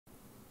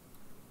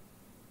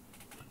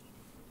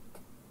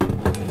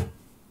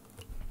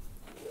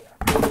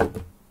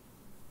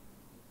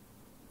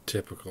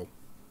Typical.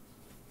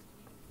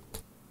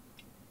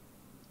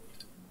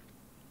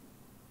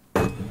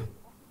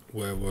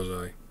 Where was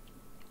I?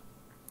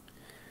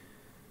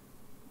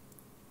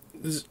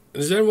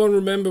 Does anyone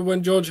remember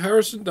when George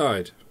Harrison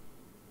died?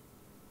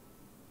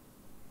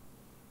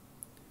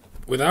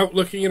 Without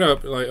looking it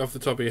up, like off the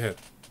top of your head.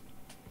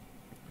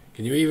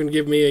 Can you even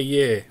give me a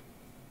year?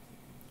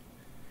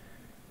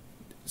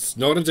 It's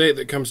not a date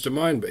that comes to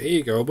mind, but here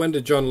you go. When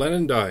did John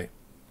Lennon die?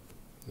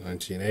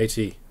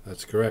 1980.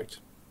 That's correct.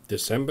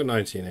 December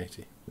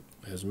 1980.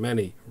 As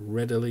many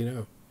readily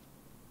know.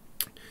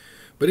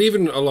 But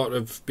even a lot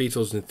of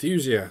Beatles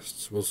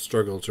enthusiasts will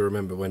struggle to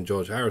remember when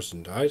George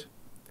Harrison died.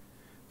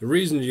 The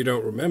reason you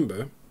don't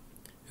remember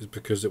is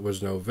because it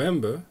was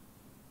November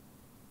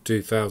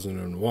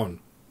 2001.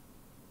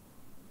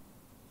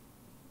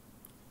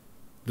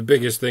 The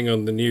biggest thing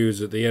on the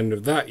news at the end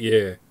of that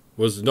year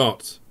was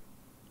not,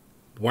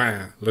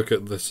 wow, look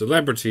at the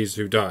celebrities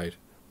who died.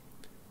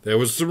 There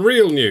was some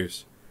real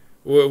news.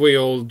 We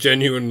all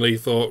genuinely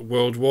thought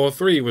World War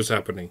III was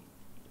happening.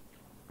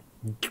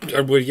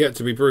 And we're yet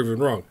to be proven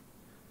wrong.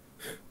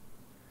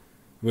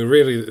 I mean,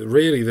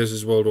 really, this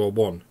is World War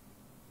One.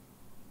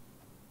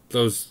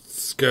 Those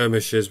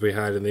skirmishes we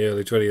had in the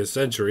early 20th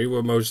century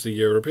were mostly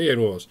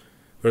European wars.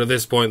 But at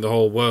this point, the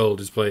whole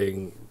world is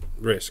playing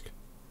Risk.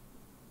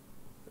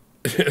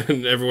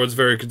 And everyone's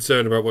very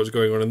concerned about what's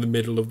going on in the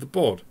middle of the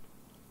board,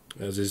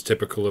 as is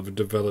typical of a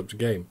developed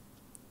game.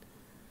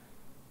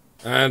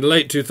 And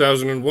late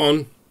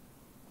 2001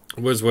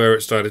 was where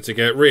it started to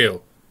get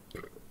real.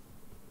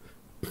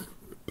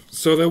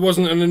 So there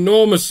wasn't an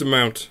enormous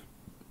amount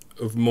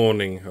of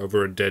mourning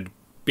over a dead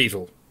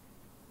Beatle.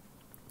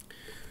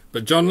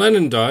 But John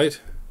Lennon died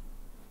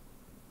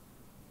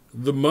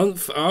the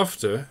month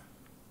after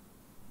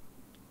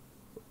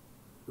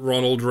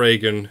Ronald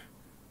Reagan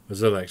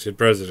was elected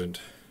president.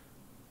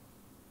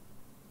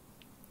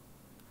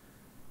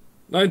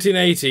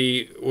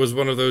 1980 was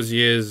one of those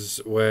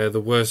years where the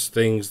worst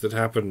things that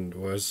happened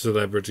were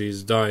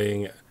celebrities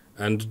dying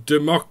and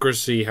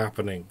democracy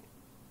happening.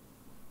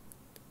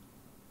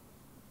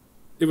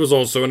 It was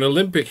also an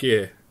Olympic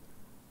year.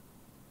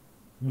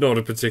 Not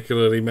a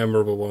particularly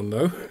memorable one,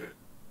 though.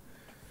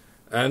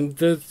 And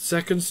the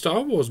second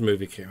Star Wars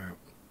movie came out.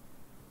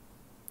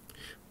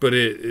 But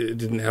it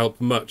didn't help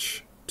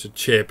much to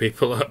cheer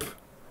people up.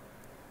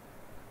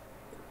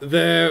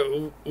 There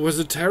was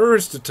a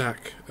terrorist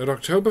attack at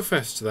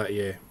Oktoberfest that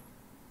year.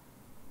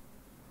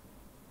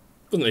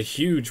 It wasn't a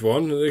huge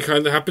one. It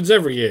kind of happens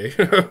every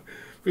year.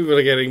 People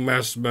are getting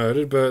mass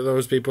murdered, but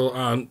those people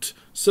aren't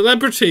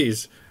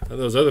celebrities. And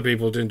those other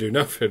people didn't do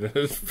nothing.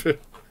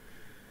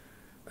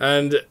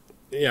 And,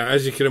 yeah,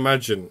 as you can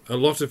imagine, a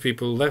lot of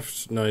people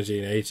left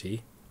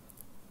 1980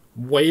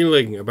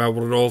 wailing about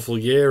what an awful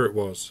year it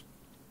was.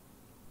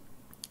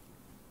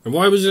 And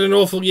why was it an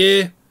awful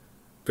year?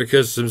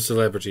 Because some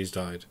celebrities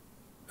died.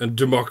 And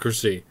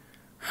democracy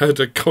had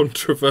a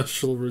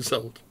controversial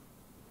result.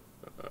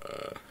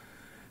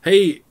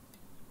 Hey,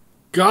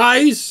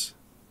 guys!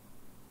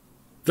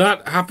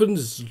 That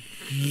happens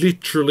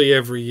literally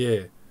every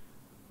year.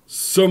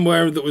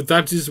 Somewhere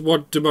that is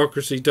what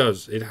democracy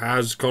does. It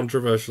has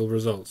controversial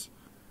results.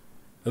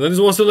 And that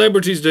is what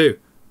celebrities do.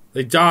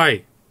 They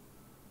die.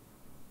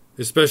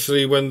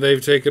 Especially when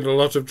they've taken a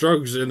lot of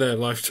drugs in their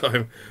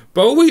lifetime.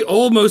 Bowie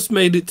almost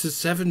made it to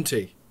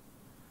 70.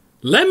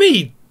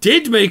 Lemmy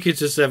did make it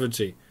to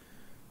 70.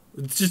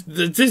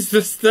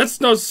 That's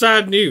not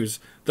sad news.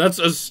 That's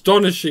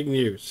astonishing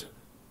news.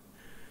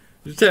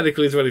 It was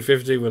technically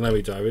 2015 when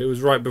Lemmy died, but it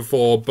was right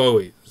before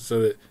Bowie.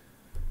 So that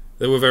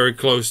they were very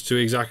close to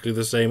exactly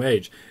the same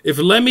age. If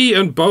Lemmy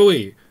and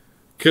Bowie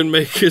can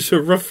make it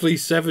to roughly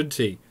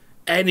 70,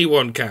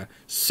 anyone can.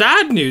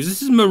 Sad news.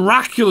 This is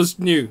miraculous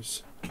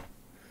news.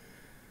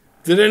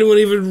 Did anyone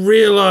even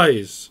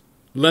realise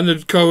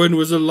Leonard Cohen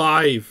was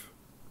alive?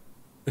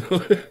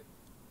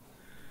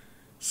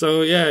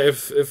 So yeah,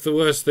 if the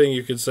worst thing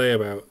you could say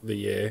about the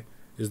year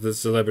is that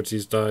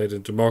celebrities died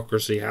and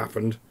democracy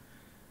happened,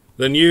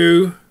 then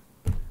you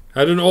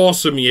had an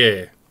awesome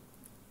year.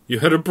 You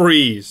had a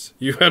breeze.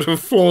 You had a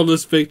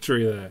flawless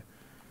victory there.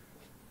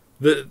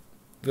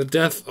 The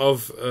death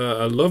of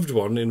a loved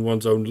one in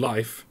one's own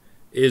life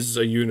is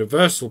a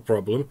universal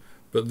problem,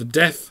 but the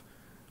death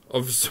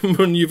of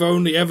someone you've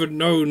only ever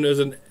known as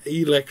an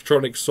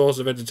electronic source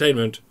of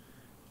entertainment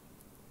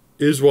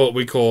is what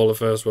we call a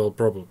first world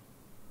problem.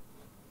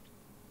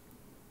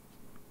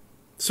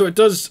 So it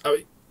does,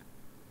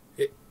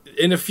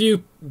 in a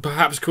few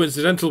perhaps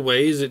coincidental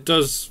ways, it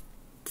does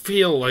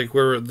feel like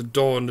we're at the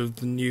dawn of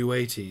the new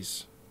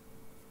 80s.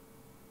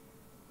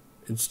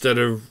 Instead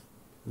of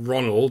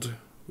Ronald,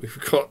 we've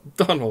got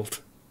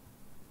Donald.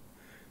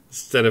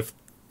 Instead of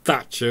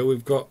Thatcher,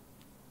 we've got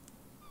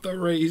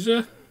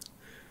Theresa.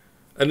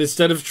 And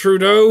instead of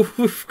Trudeau,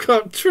 we've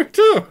got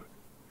Trudeau.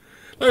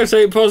 Like I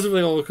say,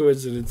 possibly all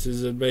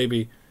coincidences, and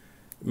maybe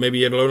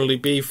it'll only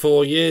be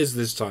 4 years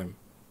this time.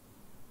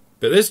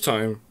 But this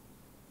time,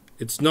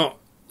 it's not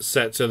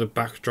set to the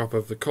backdrop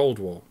of the Cold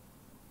War.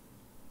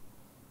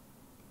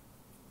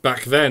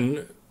 Back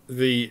then,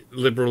 the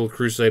liberal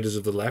crusaders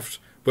of the left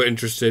were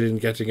interested in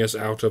getting us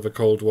out of a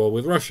Cold War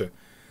with Russia.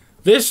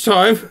 This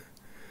time,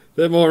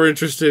 they're more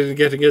interested in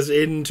getting us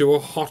into a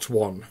hot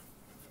one.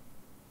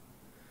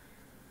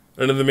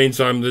 And in the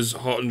meantime, there's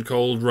hot and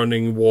cold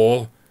running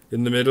war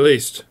in the Middle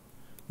East.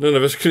 None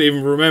of us can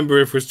even remember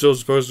if we're still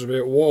supposed to be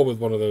at war with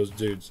one of those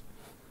dudes.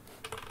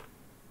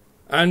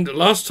 And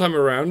last time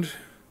around,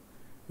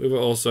 we were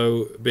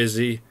also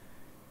busy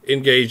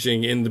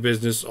engaging in the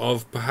business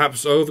of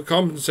perhaps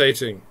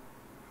overcompensating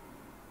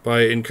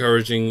by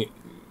encouraging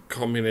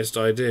communist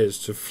ideas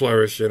to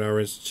flourish in our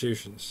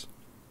institutions.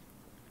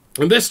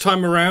 And this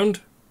time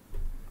around,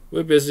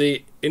 we're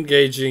busy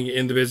engaging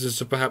in the business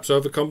of perhaps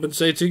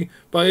overcompensating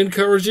by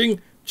encouraging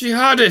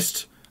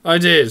jihadist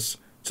ideas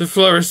to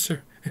flourish in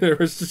our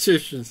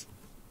institutions.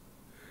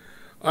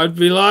 I'd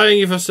be lying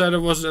if I said I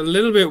wasn't a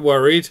little bit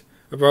worried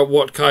about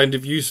what kind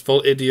of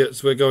useful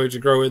idiots we're going to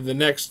grow in the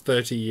next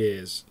 30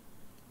 years.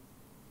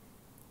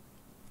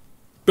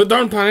 But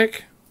don't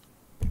panic.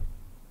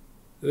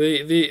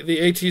 The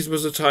 80s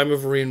was a time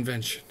of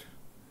reinvention,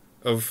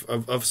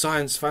 of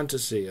science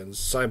fantasy and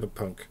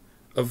cyberpunk,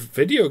 of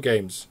video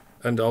games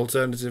and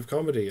alternative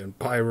comedy and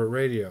pirate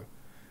radio,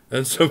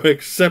 and some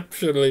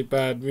exceptionally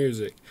bad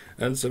music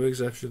and some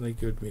exceptionally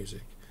good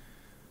music.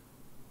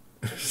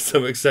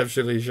 Some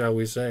exceptionally, shall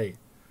we say,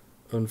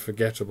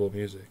 unforgettable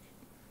music.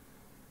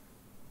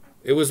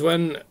 It was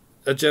when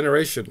a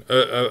generation,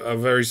 a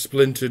very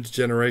splintered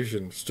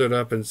generation, stood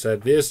up and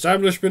said, the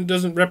establishment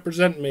doesn't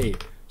represent me,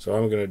 so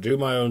I'm going to do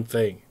my own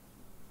thing.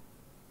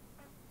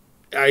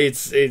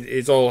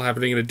 It's all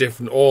happening in a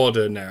different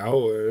order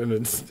now, and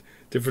it's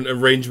different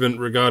arrangement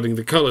regarding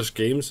the colour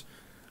schemes.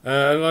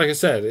 And like I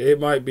said, it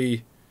might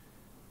be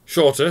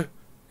shorter,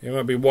 it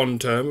might be one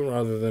term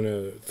rather than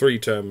a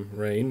 3-term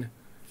reign,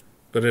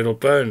 but it'll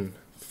burn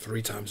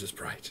 3 times as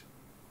bright.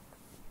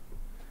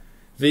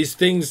 These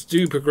things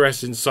do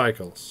progress in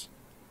cycles,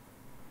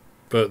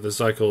 but the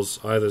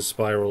cycles either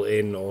spiral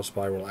in or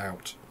spiral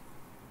out.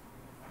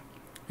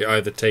 It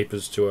either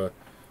tapers to a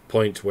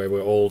point where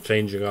we're all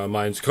changing our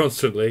minds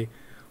constantly,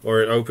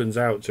 or it opens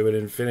out to an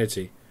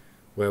infinity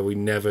where we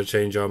never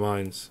change our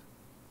minds.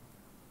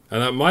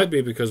 And that might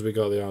be because we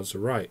got the answer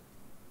right.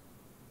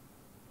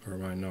 Or it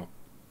might not.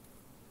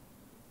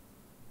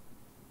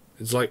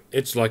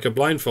 It's like a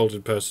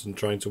blindfolded person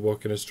trying to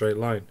walk in a straight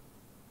line.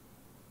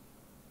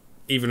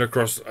 Even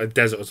across a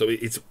desert, so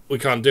we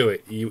can't do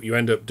it. You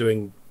end up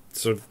doing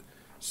sort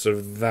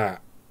of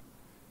that.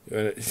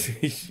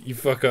 You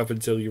fuck up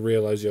until you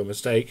realise your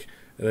mistake,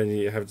 and then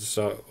you have to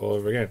start all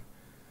over again.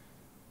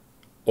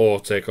 Or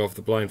take off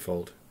the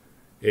blindfold.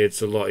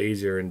 It's a lot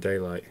easier in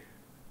daylight.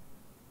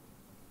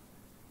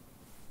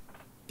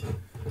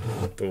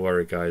 Don't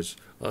worry, guys.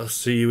 I'll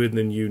see you in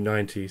the new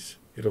 90s.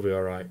 It'll be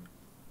alright.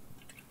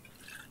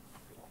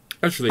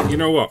 Actually, you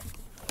know what?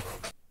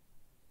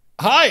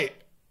 Hi!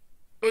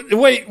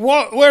 Wait,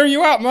 what? Where are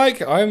you at, Mike?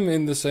 I'm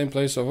in the same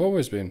place I've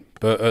always been,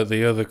 but at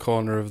the other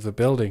corner of the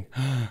building.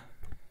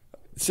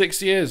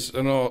 6 years,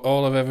 and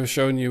all I've ever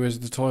shown you is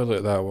the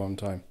toilet that one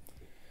time.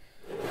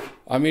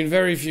 I mean,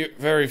 very few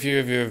of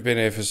you have been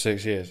here for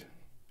 6 years.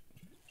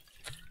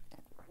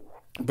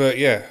 But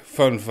yeah,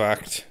 fun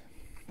fact.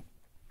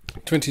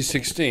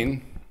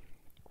 2016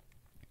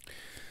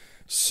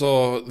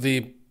 saw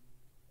the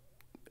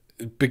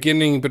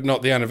beginning, but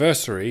not the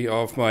anniversary,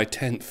 of my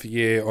 10th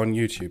year on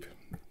YouTube.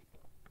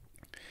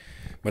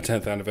 My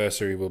 10th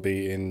anniversary will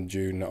be in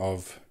June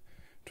of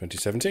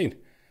 2017.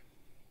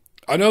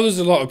 I know there's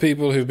a lot of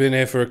people who've been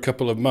here for a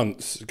couple of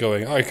months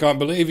going, I can't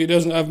believe he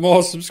doesn't have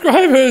more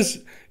subscribers.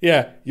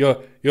 Yeah,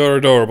 you're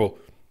adorable.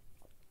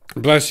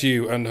 Bless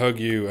you and hug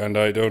you, and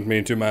I don't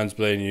mean to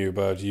mansplain you,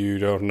 but you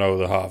don't know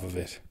the half of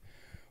it,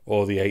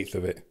 or the eighth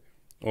of it,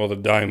 or the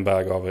dime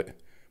bag of it.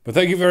 But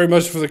thank you very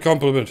much for the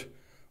compliment.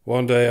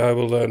 One day I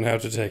will learn how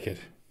to take it.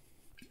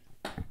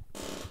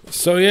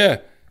 So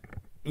yeah,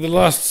 the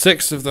last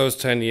 6 of those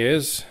 10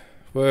 years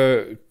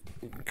were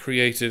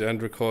created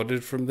and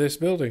recorded from this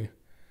building,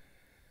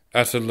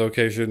 at a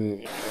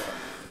location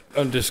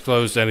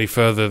undisclosed any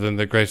further than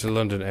the Greater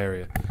London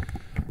area.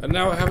 And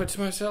now I have it to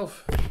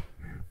myself.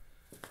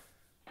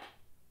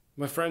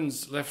 My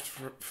friends left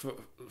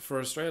for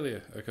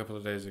Australia a couple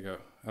of days ago.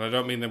 And I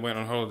don't mean they went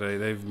on holiday,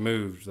 they've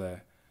moved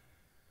there.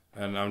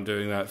 And I'm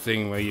doing that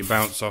thing where you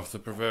bounce off the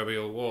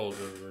proverbial wall.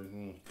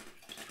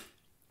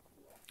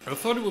 I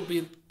thought it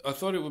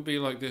would be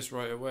like this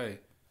right away.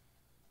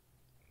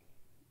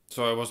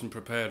 So I wasn't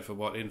prepared for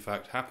what in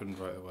fact happened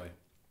right away.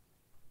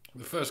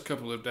 The first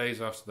couple of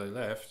days after they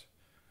left,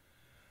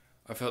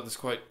 I felt this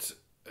quite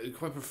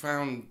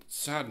profound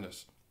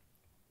sadness.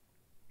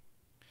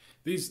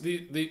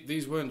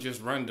 These weren't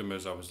just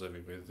randomers I was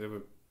living with. They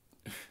were.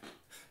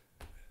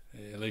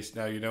 At least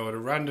now you know what a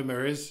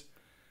randomer is.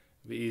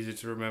 It'll be easy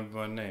to remember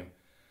my name.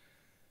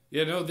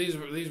 Yeah, no, these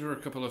were a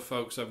couple of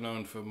folks I've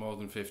known for more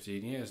than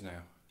 15 years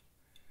now.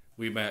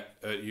 We met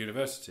at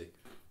university.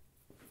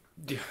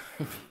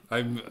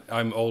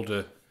 I'm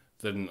older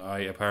than I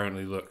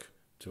apparently look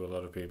to a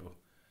lot of people.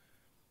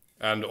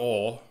 And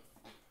or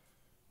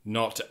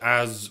not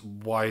as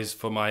wise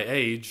for my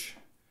age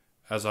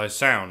as I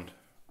sound.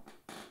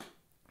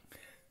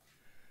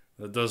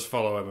 That does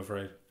follow, I'm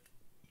afraid.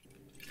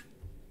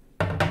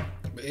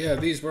 But yeah,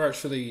 these were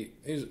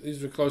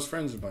close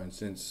friends of mine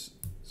since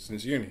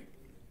uni.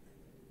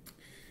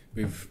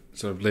 We've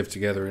sort of lived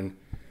together in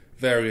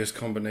various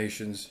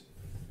combinations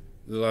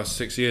the last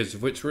 6 years,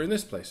 of which we're in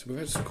this place. We've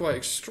had some quite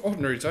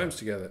extraordinary times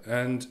together,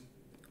 and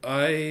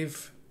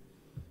I've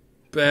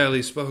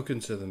barely spoken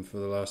to them for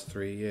the last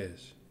 3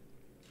 years,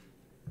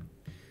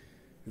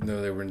 even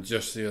though they were in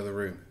just the other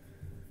room.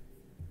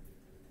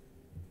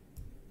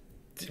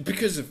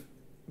 Because of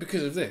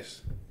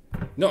this.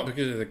 Not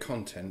because of the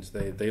content.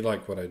 They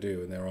like what I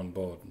do and they're on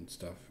board and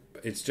stuff.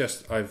 But it's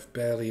just I've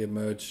barely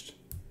emerged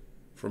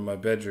from my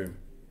bedroom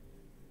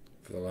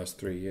for the last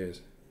 3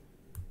 years.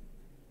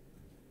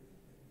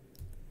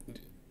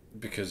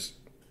 Because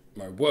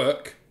my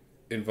work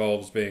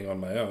involves being on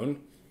my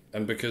own,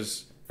 and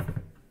because,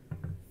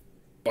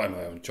 by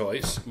my own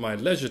choice, my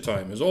leisure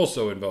time is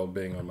also involved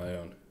being on my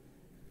own.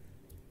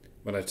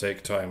 When I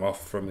take time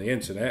off from the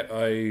internet,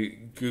 I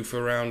goof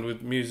around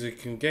with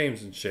music and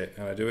games and shit,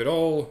 and I do it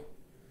all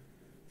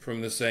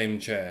from the same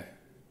chair.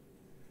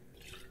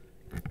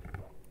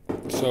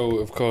 So,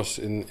 of course,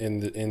 in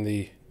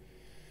the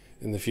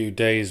few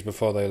days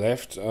before they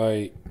left,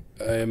 I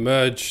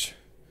emerged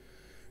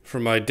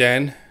from my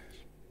den,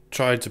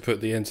 tried to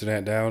put the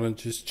internet down and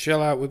just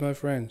chill out with my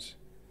friends.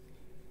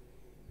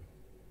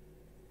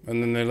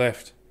 And then they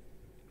left.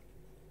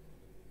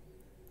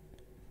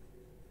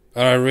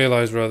 And I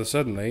realised rather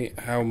suddenly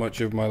how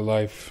much of my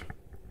life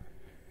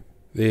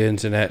the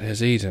internet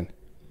has eaten.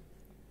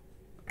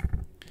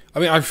 I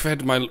mean, I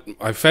fed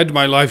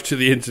my life to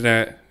the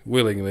internet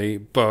willingly,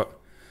 but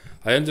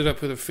I ended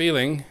up with a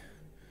feeling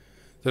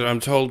that I'm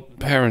told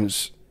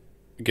parents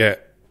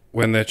get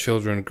when their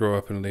children grow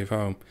up and leave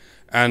home,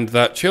 and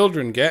that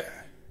children get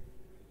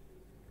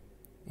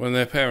when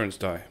their parents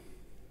die.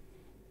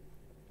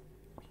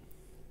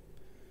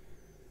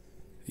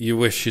 You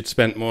wish you'd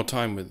spent more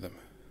time with them.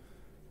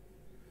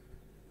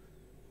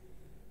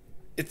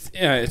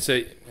 It's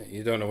a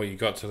you don't know what you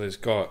got till it's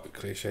got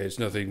cliche. It's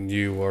nothing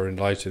new or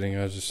enlightening.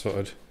 I just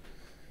thought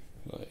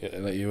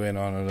I'd let you in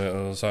on a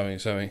little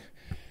something.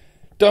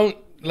 Don't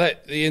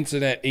let the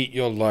internet eat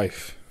your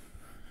life,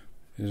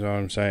 is what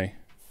I'm saying.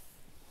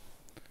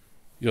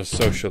 Your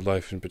social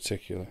life in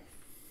particular.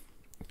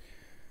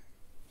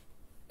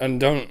 And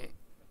don't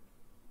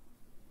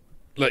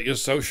let your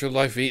social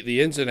life eat the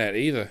internet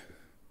either.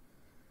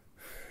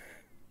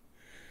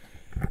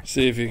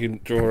 See if you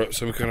can draw up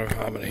some kind of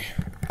harmony.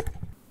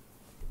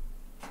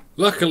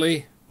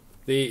 Luckily,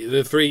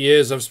 the 3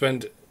 years I've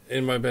spent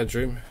in my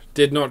bedroom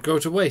did not go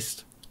to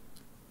waste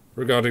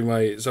regarding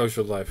my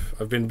social life.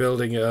 I've been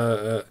building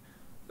a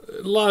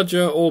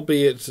larger,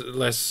 albeit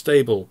less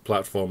stable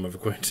platform of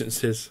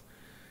acquaintances.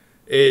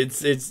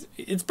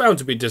 It's bound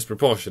to be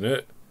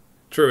disproportionate.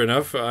 True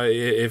enough,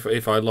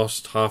 if I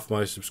lost half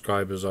my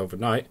subscribers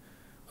overnight,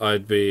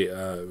 I'd be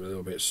a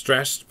little bit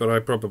stressed, but I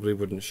probably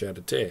wouldn't shed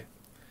a tear.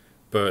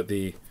 But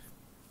the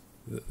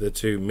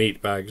two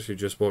meatbags who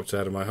just walked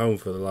out of my home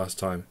for the last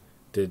time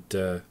did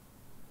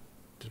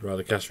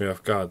rather catch me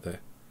off guard there.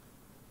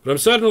 But I'm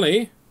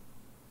certainly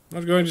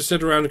not going to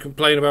sit around and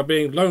complain about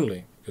being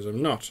lonely, because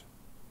I'm not.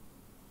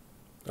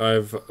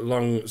 I've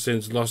long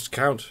since lost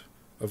count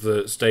of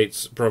the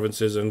states,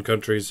 provinces and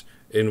countries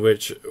in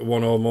which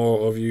one or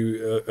more of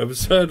you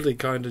absurdly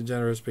kind and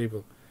generous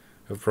people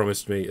have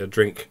promised me a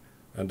drink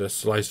and a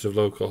slice of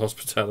local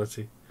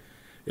hospitality.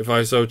 If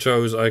I so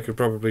chose, I could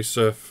probably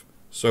surf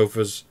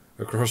sofas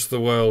across the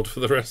world for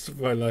the rest of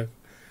my life.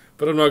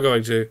 But I'm not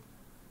going to.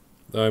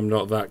 I'm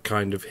not that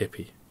kind of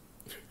hippie.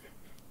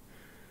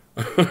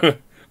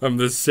 I'm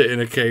the sit in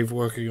a cave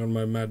working on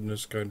my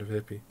madness kind of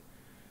hippie.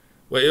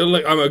 Wait,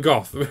 look, I'm a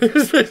goth.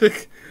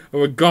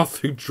 I'm a goth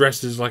who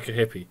dresses like a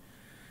hippie.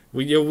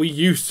 We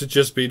used to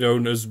just be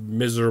known as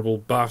miserable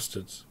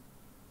bastards.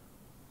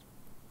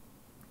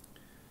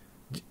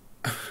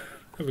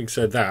 Having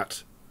said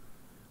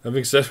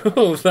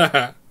all of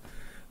that,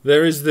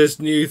 there is this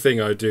new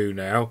thing I do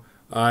now.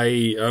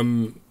 I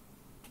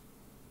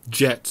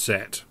jet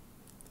set.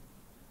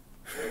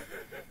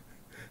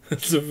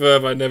 That's a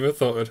verb I never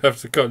thought I'd have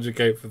to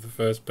conjugate for the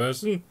first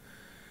person,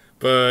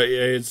 but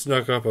yeah, it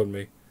snuck up on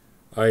me.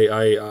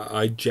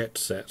 I jet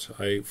set.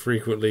 I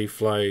frequently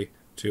fly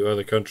to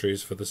other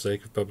countries for the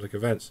sake of public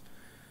events.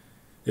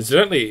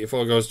 Incidentally, if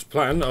all goes to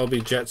plan, I'll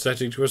be jet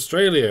setting to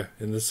Australia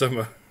in the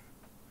summer,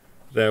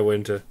 their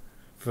winter,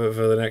 for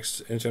the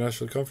next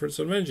international conference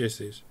on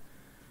men's.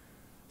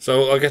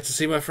 So I'll get to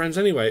see my friends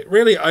anyway.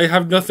 Really, I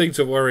have nothing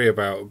to worry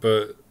about,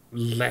 but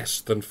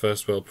less than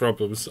first world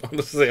problems.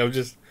 Honestly,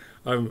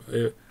 I'm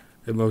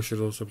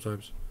emotional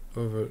sometimes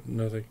over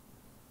nothing.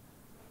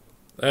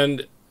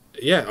 And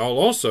yeah,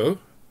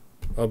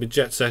 I'll be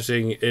jet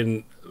setting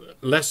in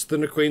less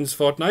than a Queen's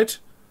fortnight.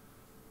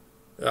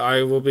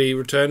 I will be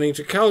returning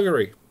to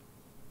Calgary.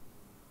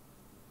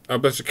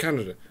 To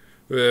Canada,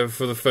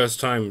 for the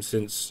first time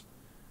since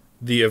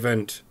the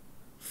event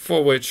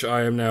for which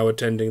I am now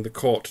attending the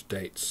court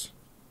dates.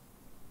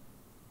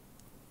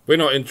 We're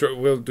not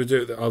we'll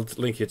do. I'll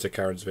link you to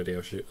Karen's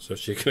video so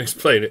she can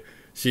explain it.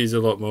 She's a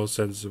lot more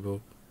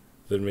sensible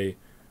than me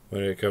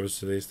when it comes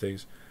to these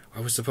things. I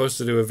was supposed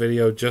to do a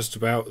video just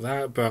about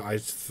that, but I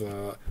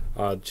thought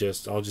I'll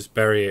just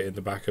bury it in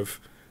the back of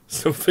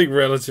something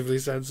relatively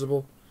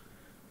sensible.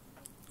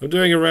 I'm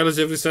doing a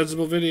relatively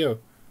sensible video.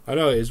 I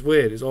know, it's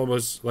weird. It's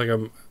almost like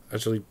I'm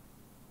actually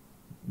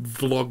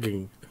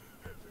vlogging.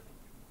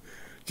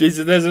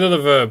 Jesus, there's another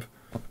verb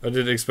I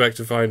didn't expect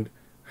to find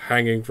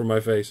hanging from my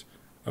face.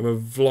 I'm a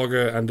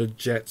vlogger and a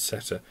jet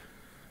setter.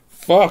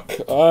 Fuck,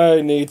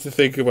 I need to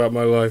think about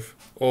my life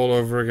all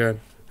over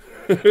again.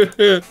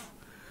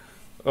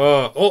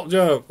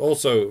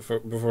 Also,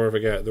 before I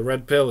forget, the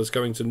Red Pill is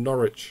coming to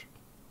Norwich.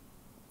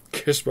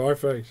 Kiss my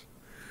face.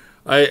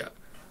 I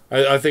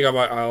think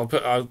I'll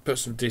put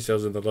some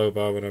details in the low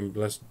bar when I'm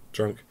less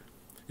drunk.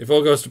 If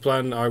all goes to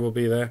plan, I will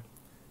be there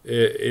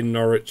in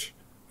Norwich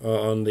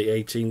on the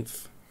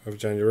 18th of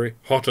January,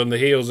 hot on the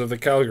heels of the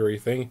Calgary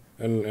thing,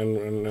 and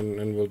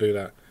we'll do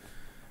that.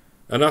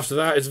 And after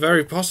that, it's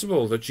very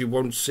possible that you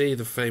won't see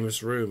the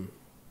famous room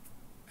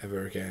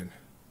ever again.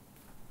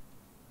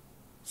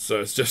 So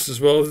it's just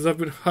as well as I've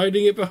been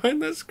hiding it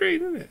behind that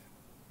screen, isn't it?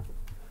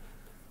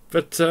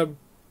 But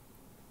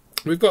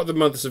we've got the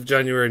months of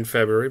January and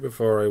February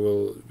before I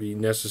will be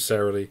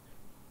necessarily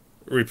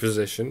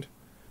repositioned.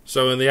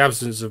 So in the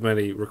absence of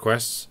many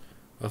requests,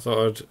 I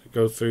thought I'd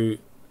go through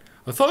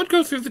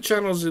the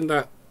channels in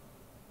that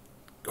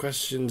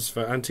questions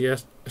for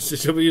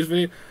anti-SCWs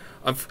video.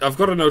 I've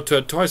got a no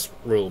turd twice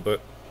rule,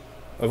 but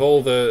of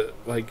all the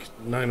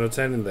 9 or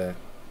 10 in there,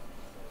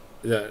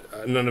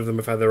 none of them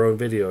have had their own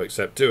video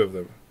except 2 of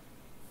them,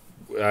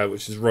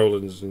 which is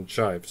Roland's and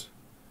Shives.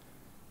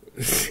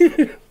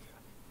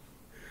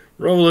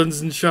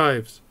 Roland's and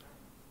Shives.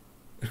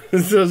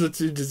 Those are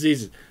 2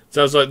 diseases.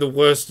 Sounds like the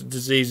worst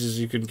diseases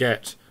you can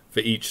get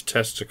for each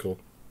testicle.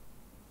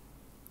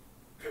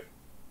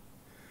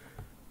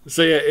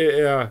 So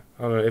yeah,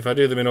 I don't know. If I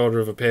do them in order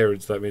of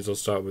appearance, that means I'll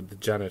start with the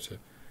janitor.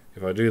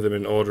 If I do them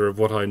in order of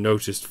what I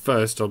noticed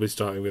first, I'll be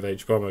starting with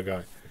H-Bomber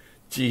Guy.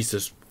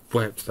 Jesus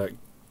wept, that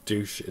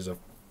douche is a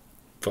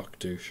fuck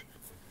douche.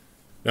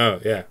 No,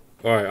 yeah.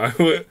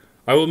 Alright,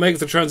 I will make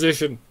the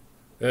transition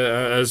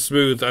as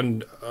smooth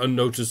and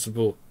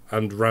unnoticeable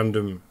and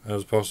random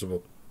as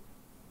possible.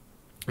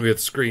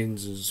 With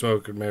screens and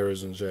smoke and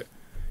mirrors and shit.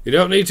 You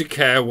don't need to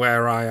care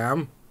where I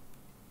am.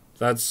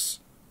 That's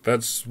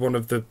one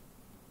of the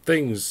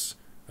things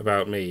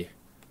about me.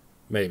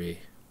 Maybe.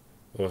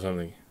 Or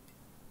something.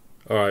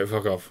 Alright,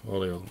 fuck off,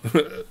 all.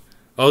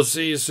 I'll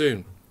see you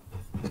soon.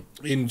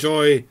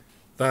 Enjoy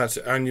that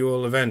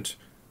annual event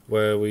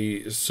where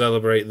we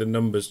celebrate the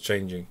numbers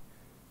changing.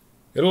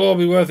 It'll all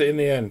be worth it in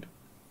the end.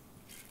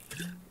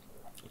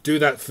 Do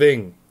that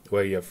thing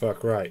where you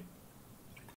fuck right.